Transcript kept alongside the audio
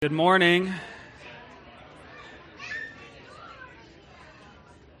Good morning.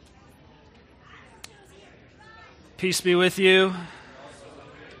 Peace be with you.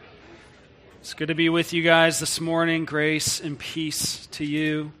 It's good to be with you guys this morning. Grace and peace to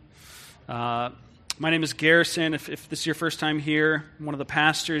you. My name is Garrison. If this is your first time here, I'm one of the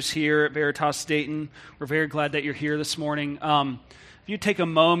pastors here at Veritas Dayton. We're very glad that you're here this morning. If you take a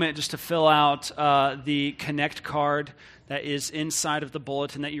moment just to fill out the Connect card that is inside of the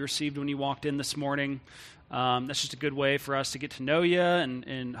bulletin that you received when you walked in this morning. That's just a good way for us to get to know you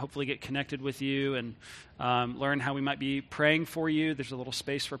and hopefully get connected with you and learn how we might be praying for you. There's a little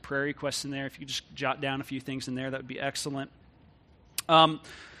space for prayer requests in there. If you just jot down a few things in there, that would be excellent.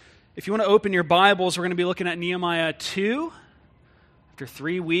 If you want to open your Bibles, we're going to be looking at Nehemiah 2. After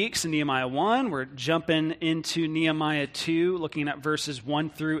 3 weeks in Nehemiah 1, we're jumping into Nehemiah 2, looking at verses 1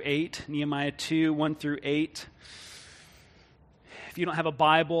 through 8. Nehemiah 2, 1 through 8. If you don't have a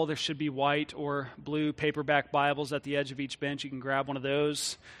Bible, there should be white or blue paperback Bibles at the edge of each bench. You can grab one of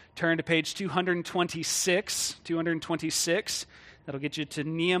those. Turn to page 226. 226. That'll get you to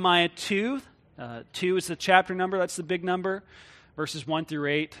Nehemiah 2. 2 is the chapter number. That's the big number. Verses 1 through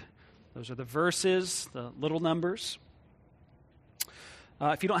 8. Those are the verses, the little numbers.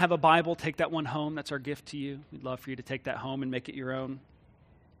 If you don't have a Bible, take that one home. That's our gift to you. We'd love for you to take that home and make it your own.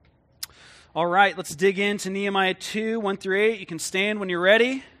 All right, let's dig into Nehemiah 2, 1 through 8. You can stand when you're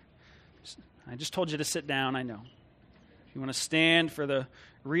ready. I just told you to sit down, I know. If you want to stand for the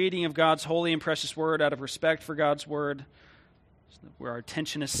reading of God's holy and precious word out of respect for God's word, where our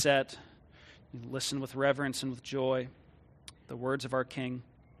attention is set, you listen with reverence and with joy, the words of our King.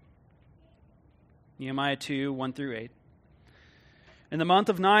 Nehemiah 2, 1 through 8. In the month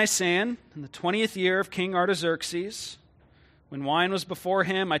of Nisan, in the 20th year of King Artaxerxes, when wine was before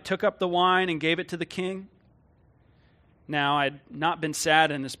him, I took up the wine and gave it to the king. Now I had not been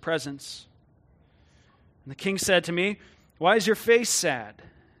sad in his presence. And the king said to me, "Why is your face sad,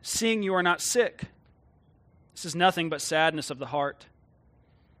 seeing you are not sick? This is nothing but sadness of the heart."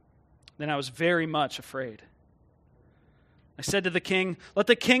 Then I was very much afraid. I said to the king, "Let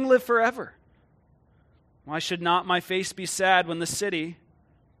the king live forever. Why should not my face be sad when the city,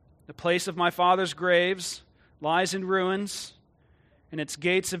 the place of my father's graves, lies in ruins, and its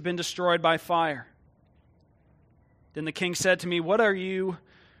gates have been destroyed by fire?" Then the king said to me, "What are you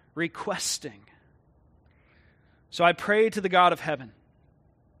requesting?" So I prayed to the God of heaven.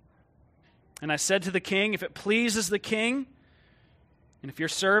 And I said to the king, "If it pleases the king, and if your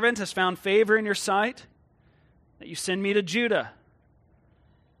servant has found favor in your sight, that you send me to Judah,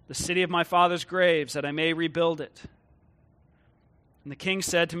 the city of my father's graves, that I may rebuild it." And the king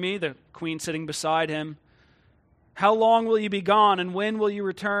said to me, the queen sitting beside him, "How long will you be gone, and when will you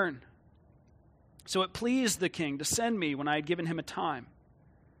return?" So it pleased the king to send me when I had given him a time.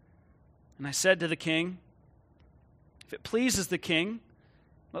 And I said to the king, "If it pleases the king,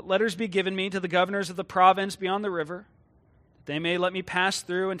 let letters be given me to the governors of the province beyond the river, that they may let me pass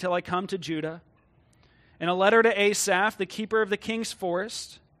through until I come to Judah, and a letter to Asaph, the keeper of the king's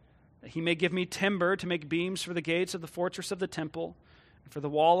forest, that he may give me timber to make beams for the gates of the fortress of the temple, and for the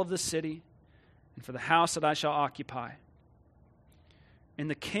wall of the city, and for the house that I shall occupy." And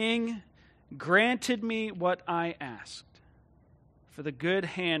the king granted me what I asked, for the good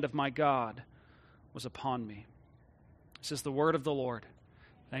hand of my God was upon me. This is the word of the Lord.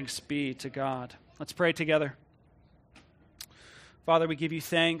 Thanks be to God. Let's pray together. Father, we give you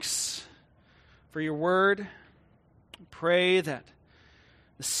thanks for your word. We pray that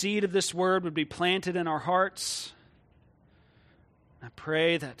the seed of this word would be planted in our hearts. I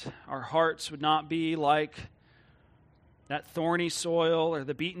pray that our hearts would not be like that thorny soil or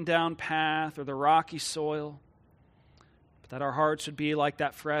the beaten down path or the rocky soil, but that our hearts would be like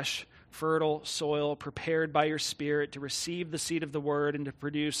that fresh, fertile soil prepared by your Spirit to receive the seed of the word and to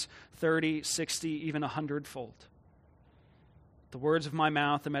produce 30, 60, even 100-fold. The words of my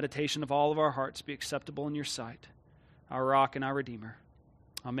mouth, the meditation of all of our hearts be acceptable in your sight, our rock and our Redeemer.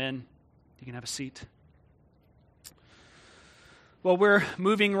 Amen. You can have a seat. Well, we're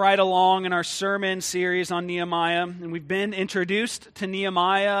moving right along in our sermon series on Nehemiah, and we've been introduced to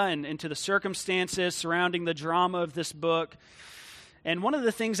Nehemiah and to the circumstances surrounding the drama of this book. And one of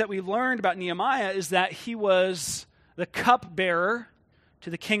the things that we've learned about Nehemiah is that he was the cupbearer to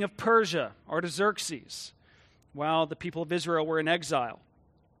the king of Persia, Artaxerxes, while the people of Israel were in exile.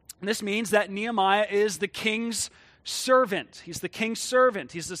 And this means that Nehemiah is the king's servant. He's the king's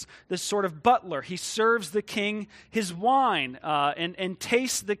servant. He's this sort of butler. He serves the king his wine and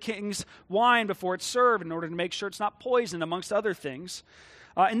tastes the king's wine before it's served in order to make sure it's not poisoned, amongst other things.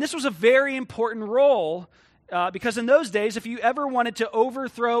 And this was a very important role because in those days, if you ever wanted to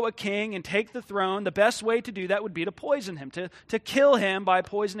overthrow a king and take the throne, the best way to do that would be to poison him, to kill him by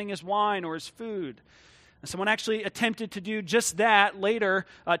poisoning his wine or his food. And someone actually attempted to do just that later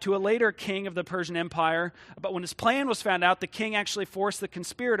to a later king of the Persian Empire. But when his plan was found out, the king actually forced the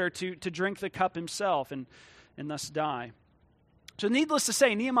conspirator to drink the cup himself and thus die. So needless to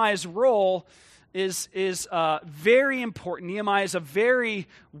say, Nehemiah's role is very important. Nehemiah is a very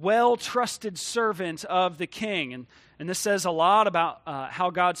well-trusted servant of the king. And this says a lot about how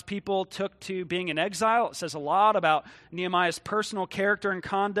God's people took to being in exile. It says a lot about Nehemiah's personal character and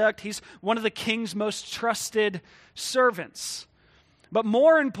conduct. He's one of the king's most trusted servants. But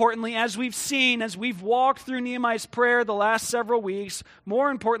more importantly, as we've walked through Nehemiah's prayer the last several weeks, more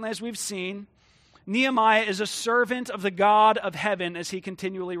importantly, as we've seen, Nehemiah is a servant of the God of heaven, as he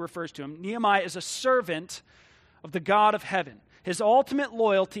continually refers to him. Nehemiah is a servant of the God of heaven. His ultimate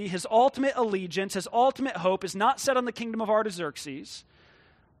loyalty, his ultimate allegiance, his ultimate hope is not set on the kingdom of Artaxerxes,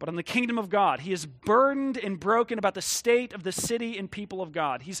 but on the kingdom of God. He is burdened and broken about the state of the city and people of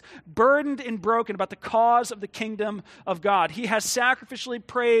God. He's burdened and broken about the cause of the kingdom of God. He has sacrificially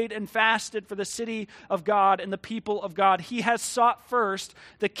prayed and fasted for the city of God and the people of God. He has sought first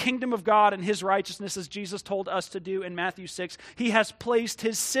the kingdom of God and his righteousness, as Jesus told us to do in Matthew 6. He has placed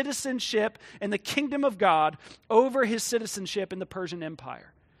his citizenship in the kingdom of God over his citizenship in the Persian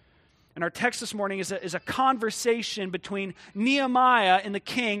Empire. And our text this morning is a conversation between Nehemiah and the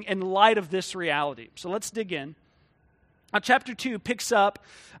king in light of this reality. So let's dig in. Chapter 2 picks up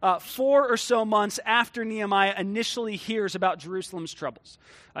 4 or so months after Nehemiah initially hears about Jerusalem's troubles.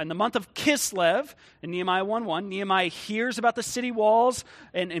 In the month of Kislev, in Nehemiah 1:1, Nehemiah hears about the city walls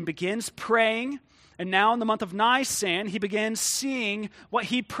and begins praying. And now in the month of Nisan, he begins seeing what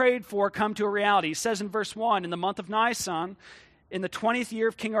he prayed for come to a reality. He says in verse 1, in the month of Nisan, in the 20th year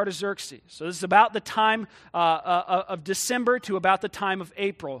of King Artaxerxes. So this is about the time of December to about the time of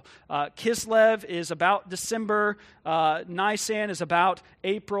April. Kislev is about December. Nisan is about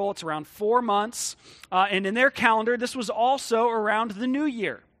April. It's around 4 months. And in their calendar, this was also around the New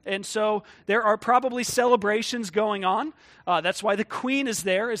Year. And so there are probably celebrations going on. That's why the queen is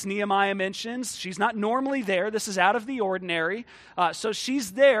there, as Nehemiah mentions. She's not normally there. This is out of the ordinary. So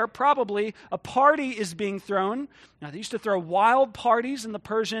she's there. Probably a party is being thrown. Now, they used to throw wild parties in the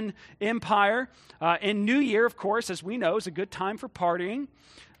Persian Empire. And New Year, of course, as we know, is a good time for partying.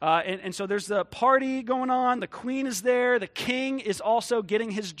 And so there's the party going on. The queen is there. The king is also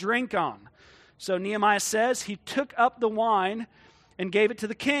getting his drink on. So Nehemiah says he took up the wine and gave it to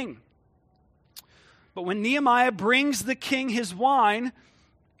the king. But when Nehemiah brings the king his wine,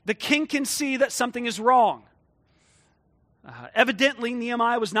 the king can see that something is wrong. Evidently,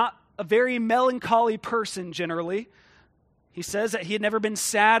 Nehemiah was not a very melancholy person generally. He says that he had never been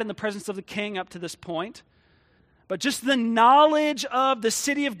sad in the presence of the king up to this point. But just the knowledge of the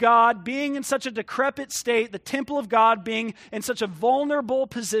city of God being in such a decrepit state, the temple of God being in such a vulnerable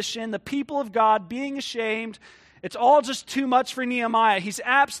position, the people of God being ashamed, it's all just too much for Nehemiah. He's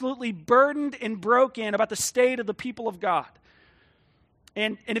absolutely burdened and broken about the state of the people of God.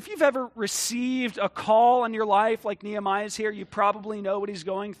 And if you've ever received a call in your life like Nehemiah's here, you probably know what he's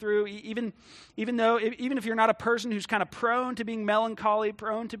going through. Even if you're not a person who's kind of prone to being melancholy,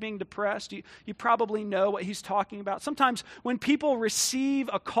 prone to being depressed, you probably know what he's talking about. Sometimes when people receive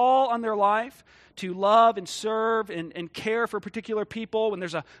a call on their life to love and serve and care for particular people, when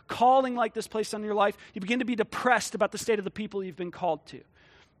there's a calling like this placed on your life, you begin to be depressed about the state of the people you've been called to.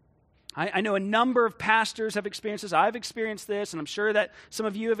 I know a number of pastors have experienced this. I've experienced this, and I'm sure that some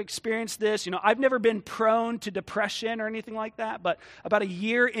of you have experienced this. You know, I've never been prone to depression or anything like that, but about a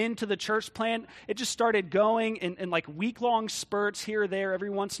year into the church plant, it just started going in like week-long spurts here or there every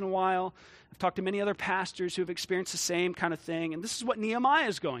once in a while. I've talked to many other pastors who have experienced the same kind of thing, and this is what Nehemiah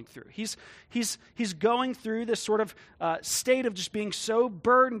is going through. He's going through this sort of state of just being so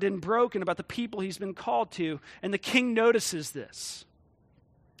burdened and broken about the people he's been called to, and the king notices this.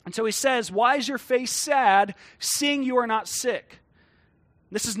 And so he says, "Why is your face sad, seeing you are not sick?"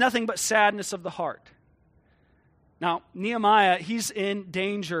 This is nothing but sadness of the heart. Now, Nehemiah, he's in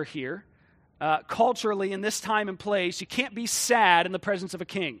danger here. Culturally, in this time and place, you can't be sad in the presence of a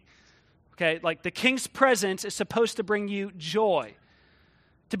king. Okay, like the king's presence is supposed to bring you joy.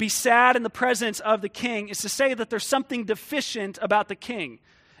 To be sad in the presence of the king is to say that there's something deficient about the king.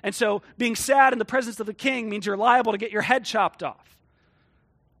 And so being sad in the presence of the king means you're liable to get your head chopped off.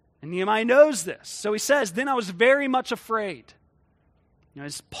 And Nehemiah knows this. So he says, "Then I was very much afraid." You know,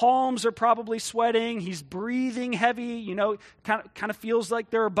 his palms are probably sweating. He's breathing heavy. You know, kind of feels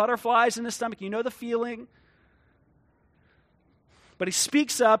like there are butterflies in his stomach. You know the feeling. But he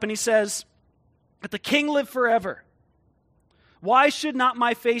speaks up and he says, Let the king live forever. Why should not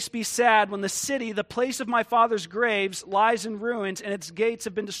my face be sad when the city, the place of my father's graves, lies in ruins and its gates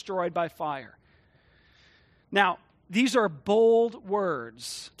have been destroyed by fire? Now, these are bold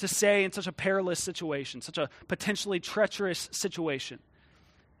words to say in such a perilous situation, such a potentially treacherous situation.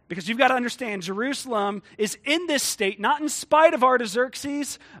 Because you've got to understand, Jerusalem is in this state, not in spite of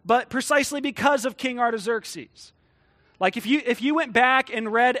Artaxerxes, but precisely because of King Artaxerxes. Like if you went back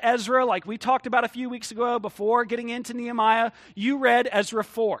and read Ezra, like we talked about a few weeks ago before getting into Nehemiah, you read Ezra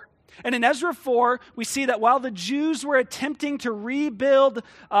 4. And in Ezra 4, we see that while the Jews were attempting to rebuild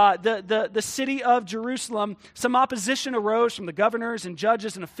the city of Jerusalem, some opposition arose from the governors and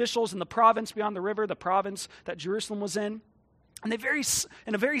judges and officials in the province beyond the river, the province that Jerusalem was in. And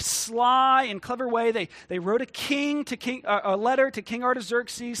in a very sly and clever way, they wrote a letter to King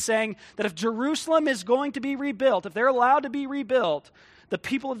Artaxerxes saying that if Jerusalem is going to be rebuilt, if they're allowed to be rebuilt, the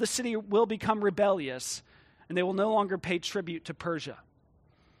people of the city will become rebellious and they will no longer pay tribute to Persia.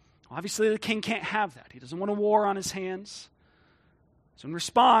 Obviously, the king can't have that. He doesn't want a war on his hands. So in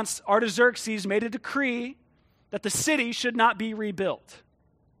response, Artaxerxes made a decree that the city should not be rebuilt.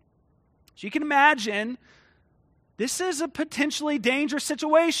 So you can imagine, this is a potentially dangerous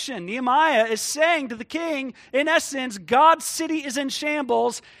situation. Nehemiah is saying to the king, in essence, God's city is in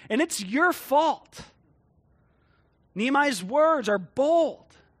shambles, and it's your fault. Nehemiah's words are bold.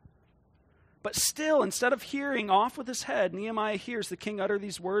 But still, instead of hearing off with his head, Nehemiah hears the king utter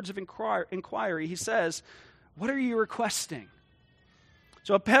these words of inquiry. He says, "What are you requesting?"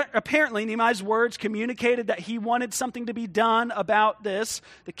 So apparently, Nehemiah's words communicated that he wanted something to be done about this.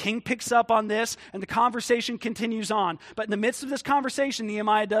 The king picks up on this, and the conversation continues on. But in the midst of this conversation,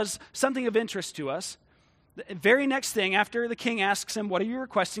 Nehemiah does something of interest to us. The very next thing, after the king asks him, "What are you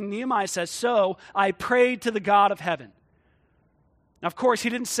requesting?" Nehemiah says, "So I prayed to the God of heaven." Now, of course, he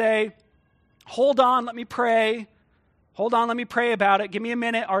didn't say, "Hold on, let me pray. Hold on, let me pray about it. Give me a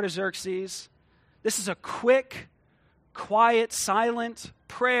minute, Artaxerxes." This is a quick, quiet, silent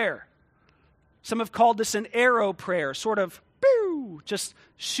prayer. Some have called this an arrow prayer, sort of, pew, just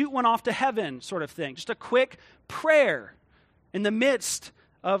shoot one off to heaven sort of thing. Just a quick prayer in the midst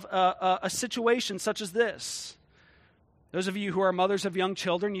of a situation such as this. Those of you who are mothers of young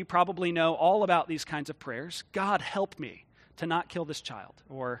children, you probably know all about these kinds of prayers. God, help me to not kill this child.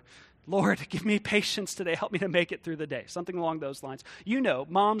 Or, Lord, give me patience today. Help me to make it through the day. Something along those lines. You know,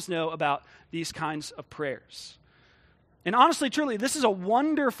 moms know about these kinds of prayers. And honestly, truly, this is a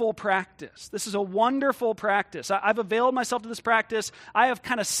wonderful practice. This is a wonderful practice. I've availed myself to this practice. I have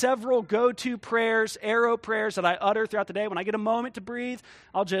kind of several go-to prayers, arrow prayers that I utter throughout the day. When I get a moment to breathe,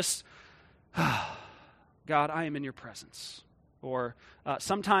 I'll just, God, I am in your presence. Or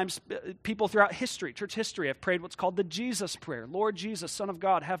sometimes people throughout history, church history, have prayed what's called the Jesus prayer. Lord Jesus, Son of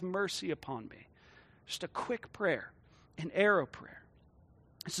God, have mercy upon me. Just a quick prayer, an arrow prayer.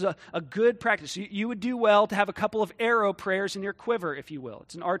 This is a good practice. You would do well to have a couple of arrow prayers in your quiver, if you will.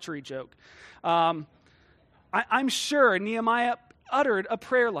 It's an archery joke. I'm sure Nehemiah uttered a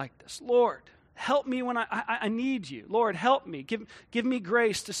prayer like this. Lord, help me when I need you. Lord, help me. Give me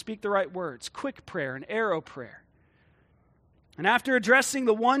grace to speak the right words. Quick prayer, an arrow prayer. And after addressing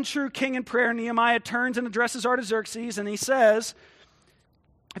the one true king in prayer, Nehemiah turns and addresses Artaxerxes, and he says,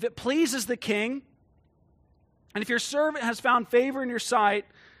 "If it pleases the king, and if your servant has found favor in your sight,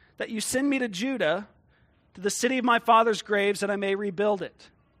 that you send me to Judah, to the city of my father's graves, that I may rebuild it."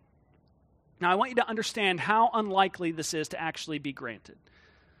 Now, I want you to understand how unlikely this is to actually be granted.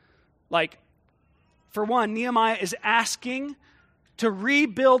 Like, for one, Nehemiah is asking to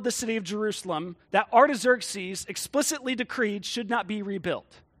rebuild the city of Jerusalem that Artaxerxes explicitly decreed should not be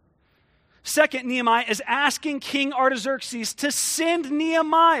rebuilt. Second, Nehemiah is asking King Artaxerxes to send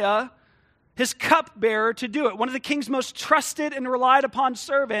Nehemiah, his cupbearer, to do it. One of the king's most trusted and relied upon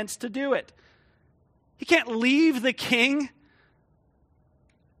servants to do it. He can't leave the king.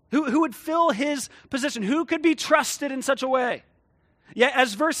 Who would fill his position? Who could be trusted in such a way? Yet,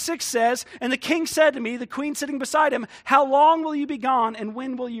 as verse 6 says, "And the king said to me," the queen sitting beside him, "How long will you be gone, and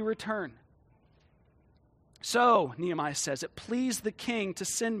when will you return?" So, Nehemiah says, it pleased the king to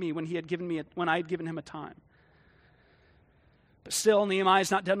send me when I had given him a time. But still, Nehemiah is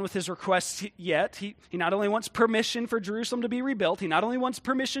not done with his requests yet. He not only wants permission for Jerusalem to be rebuilt, he not only wants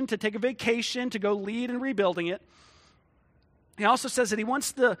permission to take a vacation to go lead in rebuilding it, he also says that he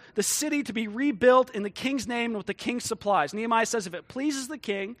wants the city to be rebuilt in the king's name and with the king's supplies. Nehemiah says, if it pleases the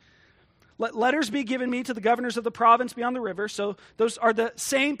king, let letters be given me to the governors of the province beyond the river. So those are the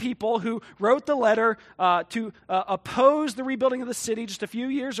same people who wrote the letter to oppose the rebuilding of the city just a few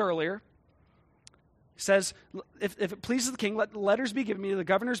years earlier. He says, if it pleases the king, let letters be given me to the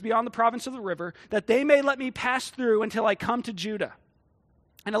governors beyond the province of the river, that they may let me pass through until I come to Judah.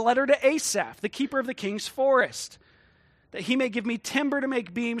 And a letter to Asaph, the keeper of the king's forest, that he may give me timber to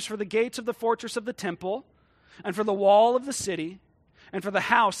make beams for the gates of the fortress of the temple, and for the wall of the city, and for the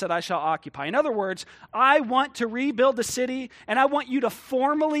house that I shall occupy. In other words, I want to rebuild the city, and I want you to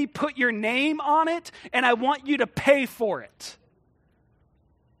formally put your name on it, and I want you to pay for it.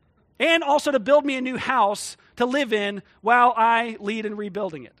 And also to build me a new house to live in while I lead in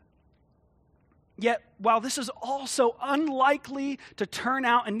rebuilding it. Yet, while this is also unlikely to turn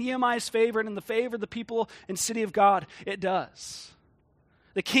out in Nehemiah's favor and in the favor of the people and city of God, it does.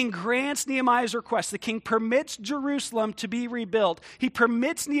 The king grants Nehemiah's request. The king permits Jerusalem to be rebuilt. He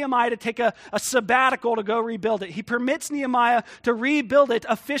permits Nehemiah to take a sabbatical to go rebuild it. He permits Nehemiah to rebuild it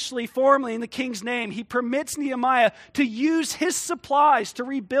officially, formally in the king's name. He permits Nehemiah to use his supplies to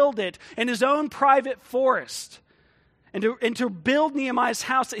rebuild it in his own private forest and to build Nehemiah's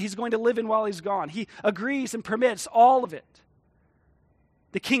house that he's going to live in while he's gone. He agrees and permits all of it.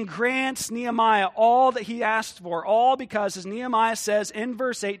 The king grants Nehemiah all that he asked for, all because, as Nehemiah says in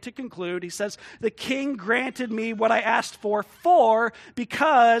verse 8 to conclude, he says, the king granted me what I asked for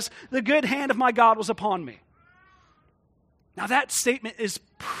because the good hand of my God was upon me. Now that statement is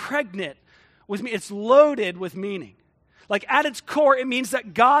pregnant with me. It's loaded with meaning. Like at its core, it means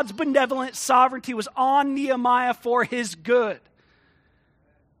that God's benevolent sovereignty was on Nehemiah for his good.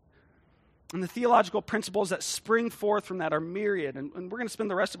 And the theological principles that spring forth from that are myriad, and we're going to spend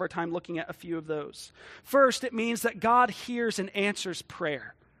the rest of our time looking at a few of those. First, it means that God hears and answers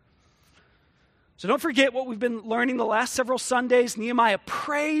prayer. So don't forget what we've been learning the last several Sundays. Nehemiah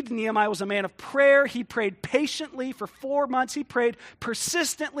prayed. Nehemiah was a man of prayer. He prayed patiently for 4 months. He prayed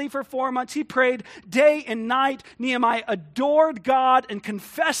persistently for 4 months. He prayed day and night. Nehemiah adored God and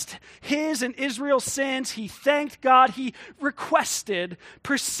confessed his and Israel's sins. He thanked God. He requested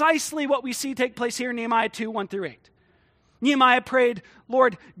precisely what we see take place here in Nehemiah 2, 1 through 8. Nehemiah prayed,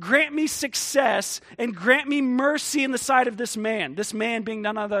 Lord, grant me success and grant me mercy in the sight of this man being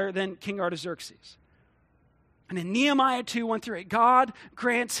none other than King Artaxerxes. And in Nehemiah 2, 1 through 8, God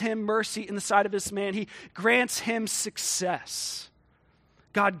grants him mercy in the sight of this man. He grants him success.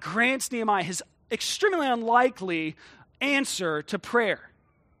 God grants Nehemiah his extremely unlikely answer to prayer.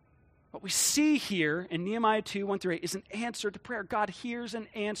 What we see here in Nehemiah 2, 1 through 8 is an answer to prayer. God hears and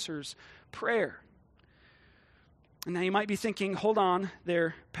answers prayer. And now you might be thinking, hold on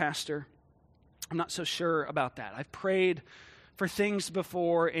there, Pastor. I'm not so sure about that. I've prayed for things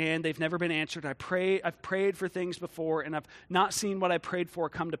before and they've never been answered. I've prayed for things before and I've not seen what I prayed for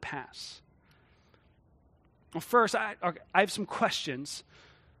come to pass. Well, first, I have some questions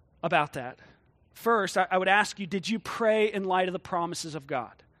about that. First, I would ask you, did you pray in light of the promises of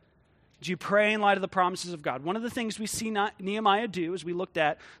God? Did you pray in light of the promises of God? One of the things we see Nehemiah do, as we looked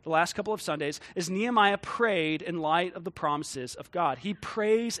at the last couple of Sundays, is Nehemiah prayed in light of the promises of God. He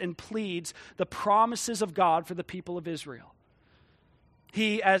prays and pleads the promises of God for the people of Israel.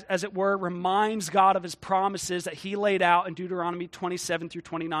 He, as it were, reminds God of his promises that he laid out in Deuteronomy 27 through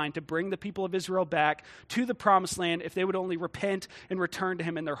 29 to bring the people of Israel back to the promised land if they would only repent and return to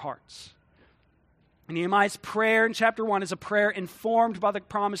him in their hearts. Nehemiah's prayer in chapter 1 is a prayer informed by the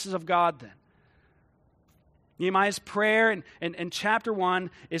promises of God then. Nehemiah's prayer in chapter 1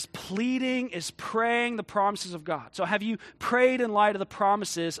 is praying the promises of God. So have you prayed in light of the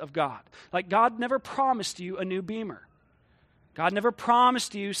promises of God? Like God never promised you a new Beamer. God never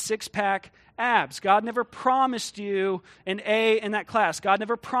promised you six-pack abs. God never promised you an A in that class. God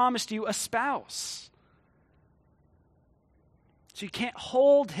never promised you a spouse. So you can't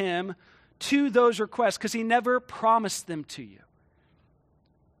hold him to those requests because he never promised them to you.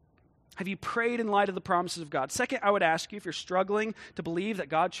 Have you prayed in light of the promises of God? Second, I would ask you, if you're struggling to believe that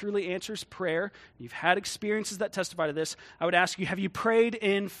God truly answers prayer, you've had experiences that testify to this, I would ask you, have you prayed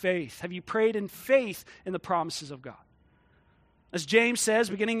in faith? Have you prayed in faith in the promises of God? As James says,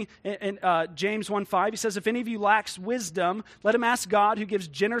 beginning in James 1:5, he says, if any of you lacks wisdom, let him ask God, who gives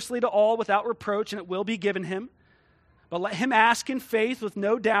generously to all without reproach, and it will be given him. But let him ask in faith with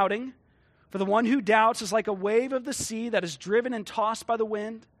no doubting. For the one who doubts is like a wave of the sea that is driven and tossed by the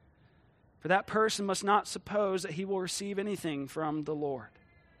wind. For that person must not suppose that he will receive anything from the Lord.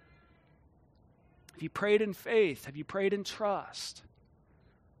 Have you prayed in faith? Have you prayed in trust?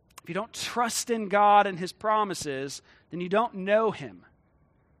 If you don't trust in God and his promises, then you don't know him.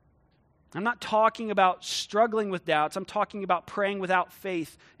 I'm not talking about struggling with doubts. I'm talking about praying without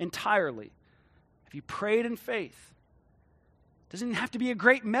faith entirely. Have you prayed in faith? Doesn't even have to be a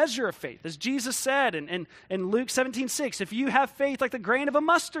great measure of faith. As Jesus said in Luke 17:6, if you have faith like the grain of a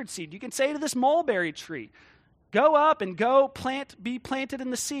mustard seed, you can say to this mulberry tree, go up and be planted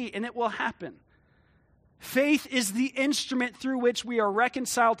in the sea, and it will happen. Faith is the instrument through which we are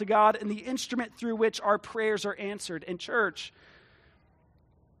reconciled to God and the instrument through which our prayers are answered. In church,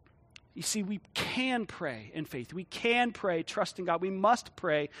 you see, we can pray in faith. We can pray trusting God. We must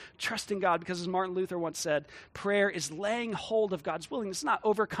pray trusting God because, as Martin Luther once said, prayer is laying hold of God's willingness. It's not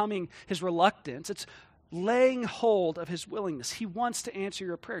overcoming his reluctance. It's laying hold of his willingness. He wants to answer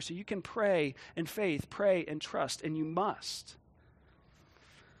your prayer. So you can pray in faith, pray and trust, and you must.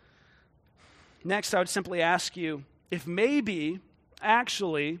 Next, I would simply ask you if maybe,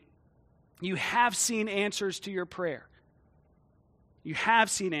 actually, you have seen answers to your prayer. You have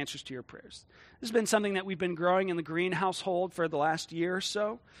seen answers to your prayers. This has been something that we've been growing in the Green household for the last year or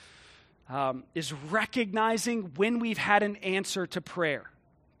so, is recognizing when we've had an answer to prayer.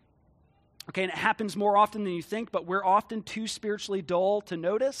 Okay, and it happens more often than you think, but we're often too spiritually dull to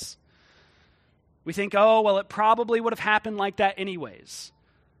notice. We think, oh, well, it probably would have happened like that anyways.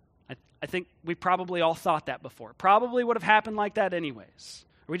 I think we probably all thought that before. Probably would have happened like that anyways.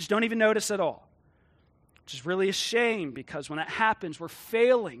 Or we just don't even notice at all. Which is really a shame because when that happens, we're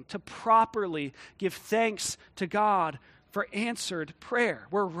failing to properly give thanks to God for answered prayer.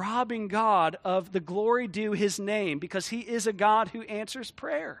 We're robbing God of the glory due his name because he is a God who answers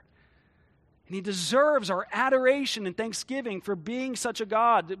prayer. And he deserves our adoration and thanksgiving for being such a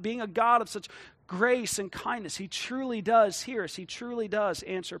God, being a God of such grace and kindness. He truly does hear us. He truly does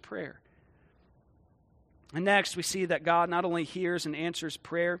answer prayer. And next, we see that God not only hears and answers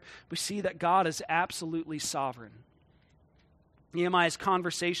prayer, we see that God is absolutely sovereign. Nehemiah's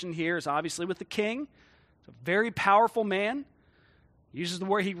conversation here is obviously with the king. He's a very powerful man. He uses the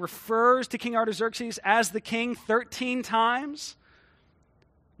word, he refers to King Artaxerxes as the king 13 times.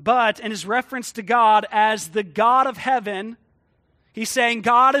 But in his reference to God as the God of heaven, he's saying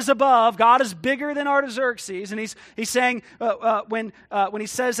God is above, God is bigger than Artaxerxes, and he's saying when he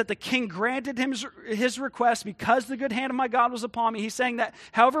says that the king granted him his request because the good hand of my God was upon me, he's saying that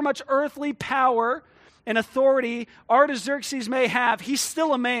however much earthly power and authority Artaxerxes may have, he's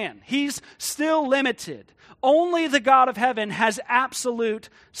still a man. He's still limited. Only the God of heaven has absolute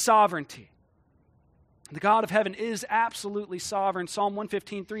sovereignty. The God of heaven is absolutely sovereign. Psalm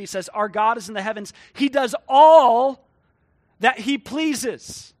 115:3 says, our God is in the heavens. He does all that he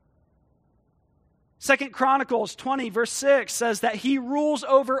pleases. 2 Chronicles 20, verse 6 says that he rules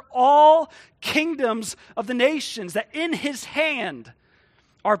over all kingdoms of the nations, that in his hand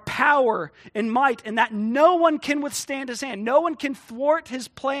are power and might, and that no one can withstand his hand. No one can thwart his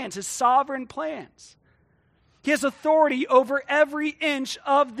plans, his sovereign plans. He has authority over every inch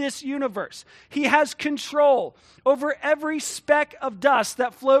of this universe. He has control over every speck of dust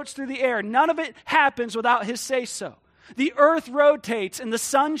that floats through the air. None of it happens without his say-so. The earth rotates and the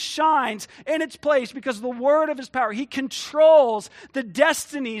sun shines in its place because of the word of his power. He controls the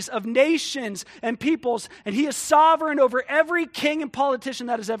destinies of nations and peoples, and he is sovereign over every king and politician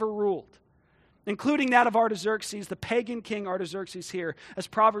that has ever ruled, including that of Artaxerxes, the pagan king Artaxerxes here. As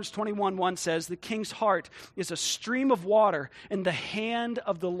Proverbs 21:1 says, the king's heart is a stream of water in the hand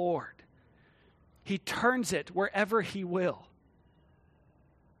of the Lord. He turns it wherever he will.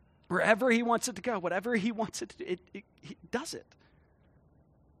 Wherever he wants it to go, whatever he wants it to do, he does it.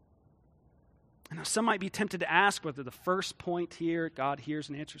 And now some might be tempted to ask whether the first point here, God hears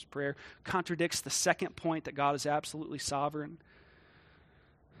and answers prayer, contradicts the second point that God is absolutely sovereign.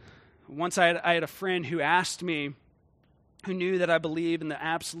 Once I had a friend who asked me, who knew that I believe in the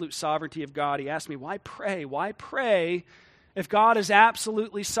absolute sovereignty of God. He asked me, why pray? Why pray if God is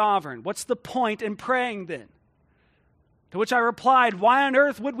absolutely sovereign? What's the point in praying then? To which I replied, why on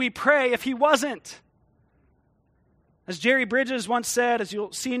earth would we pray if he wasn't? As Jerry Bridges once said, as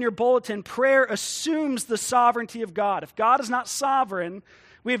you'll see in your bulletin, prayer assumes the sovereignty of God. If God is not sovereign,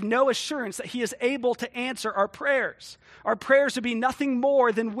 we have no assurance that he is able to answer our prayers. Our prayers would be nothing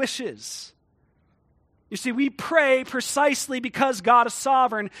more than wishes. You see, we pray precisely because God is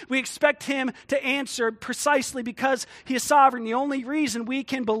sovereign. We expect him to answer precisely because he is sovereign. The only reason we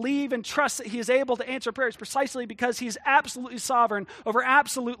can believe and trust that he is able to answer prayers precisely because he is absolutely sovereign over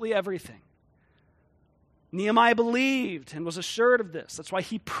absolutely everything. Nehemiah believed and was assured of this. That's why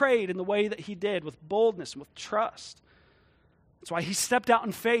he prayed in the way that he did, with boldness and with trust. That's why he stepped out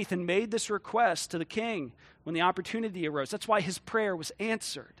in faith and made this request to the king when the opportunity arose. That's why his prayer was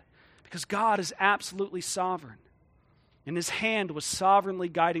answered. Because God is absolutely sovereign. And his hand was sovereignly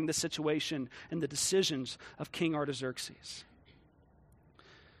guiding the situation and the decisions of King Artaxerxes.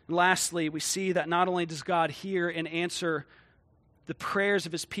 And lastly, we see that not only does God hear and answer the prayers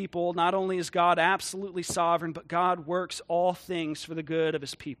of his people, not only is God absolutely sovereign, but God works all things for the good of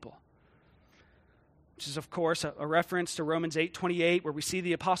his people. Which is, of course, a reference to Romans 8:28, where we see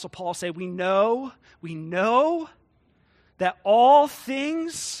the Apostle Paul say, we know that all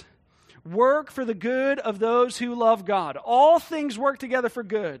things work for the good of those who love God. All things work together for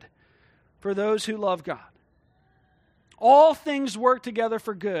good for those who love God. All things work together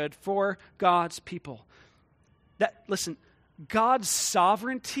for good for God's people. Listen, God's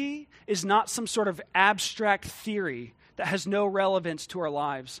sovereignty is not some sort of abstract theory that has no relevance to our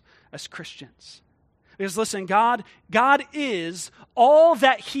lives as Christians. Because listen, God is all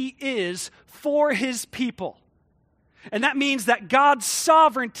that he is for his people. And that means that God's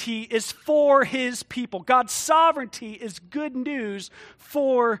sovereignty is for his people. God's sovereignty is good news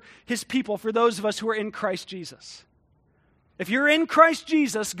for his people, for those of us who are in Christ Jesus. If you're in Christ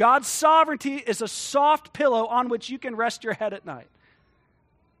Jesus, God's sovereignty is a soft pillow on which you can rest your head at night.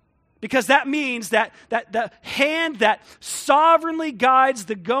 Because that means that the hand that sovereignly guides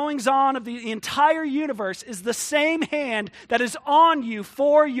the goings-on of the entire universe is the same hand that is on you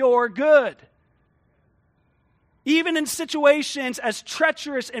for your good. Even in situations as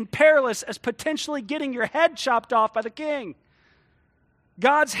treacherous and perilous as potentially getting your head chopped off by the king,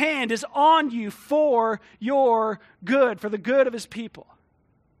 God's hand is on you for your good, for the good of his people.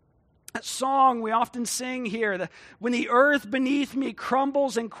 That song we often sing here, when the earth beneath me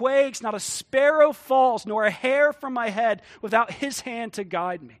crumbles and quakes, not a sparrow falls, nor a hair from my head without his hand to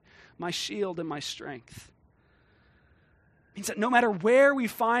guide me, my shield and my strength. It means that no matter where we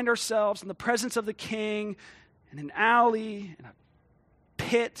find ourselves in the presence of the king, in an alley, in a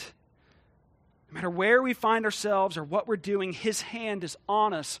pit, no matter where we find ourselves or what we're doing, his hand is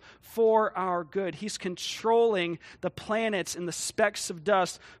on us for our good. He's controlling the planets and the specks of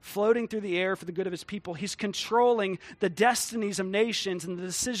dust floating through the air for the good of his people. He's controlling the destinies of nations and the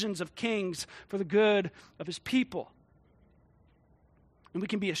decisions of kings for the good of his people. And we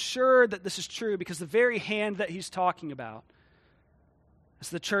can be assured that this is true because the very hand that he's talking about, as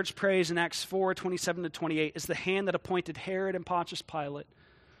the church prays in Acts 4:27-28, is the hand that appointed Herod and Pontius Pilate,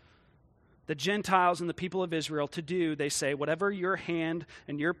 the Gentiles and the people of Israel, to do, they say, whatever your hand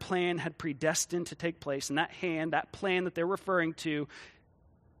and your plan had predestined to take place. And that hand, that plan that they're referring to,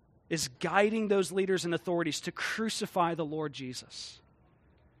 is guiding those leaders and authorities to crucify the Lord Jesus.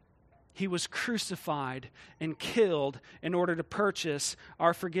 He was crucified and killed in order to purchase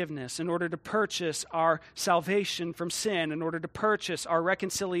our forgiveness, in order to purchase our salvation from sin, in order to purchase our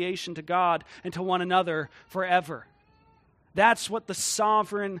reconciliation to God and to one another forever. That's what the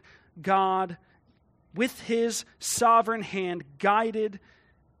sovereign God, with his sovereign hand, guided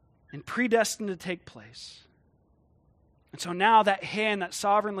and predestined to take place. And so now that hand that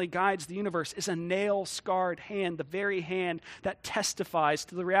sovereignly guides the universe is a nail-scarred hand, the very hand that testifies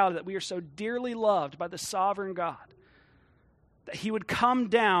to the reality that we are so dearly loved by the sovereign God, that he would come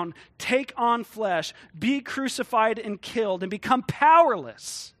down, take on flesh, be crucified and killed, and become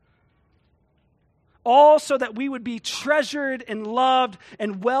powerless, all so that we would be treasured and loved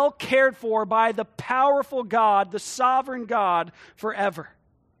and well cared for by the powerful God, the sovereign God, forever.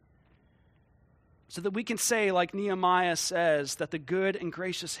 So that we can say, like Nehemiah says, that the good and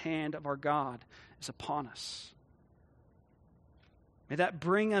gracious hand of our God is upon us. May that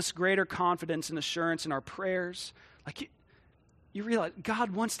bring us greater confidence and assurance in our prayers. Like you realize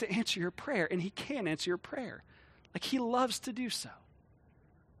God wants to answer your prayer, and he can answer your prayer. Like he loves to do so.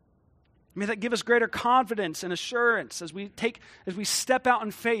 May that give us greater confidence and assurance as we step out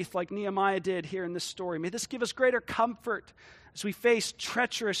in faith like Nehemiah did here in this story. May this give us greater comfort as we face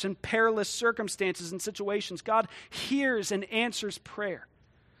treacherous and perilous circumstances and situations. God hears and answers prayer.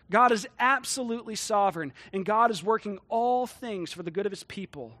 God is absolutely sovereign, and God is working all things for the good of his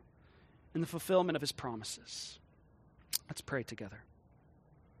people in the fulfillment of his promises. Let's pray together.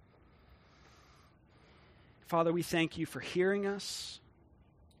 Father, we thank you for hearing us.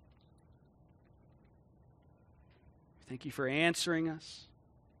 Thank you for answering us.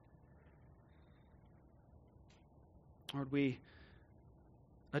 Lord, we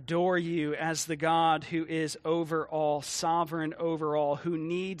adore you as the God who is over all, sovereign over all, who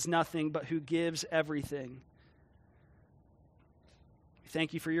needs nothing but who gives everything. We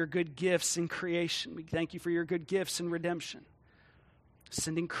thank you for your good gifts in creation. We thank you for your good gifts in redemption,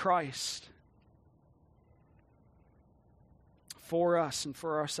 sending Christ for us and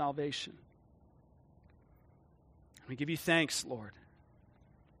for our salvation. We give you thanks, Lord,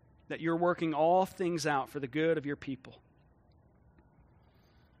 that you're working all things out for the good of your people.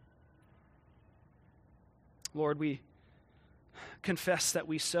 Lord, we confess that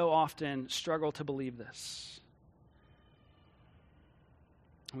we so often struggle to believe this.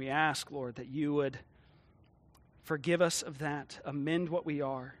 We ask, Lord, that you would forgive us of that, amend what we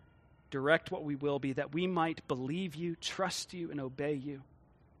are, direct what we will be, that we might believe you, trust you, and obey you,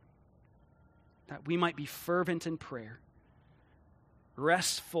 that we might be fervent in prayer,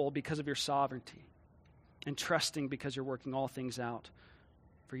 restful because of your sovereignty, and trusting because you're working all things out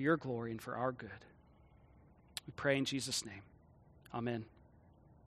for your glory and for our good. We pray in Jesus' name. Amen.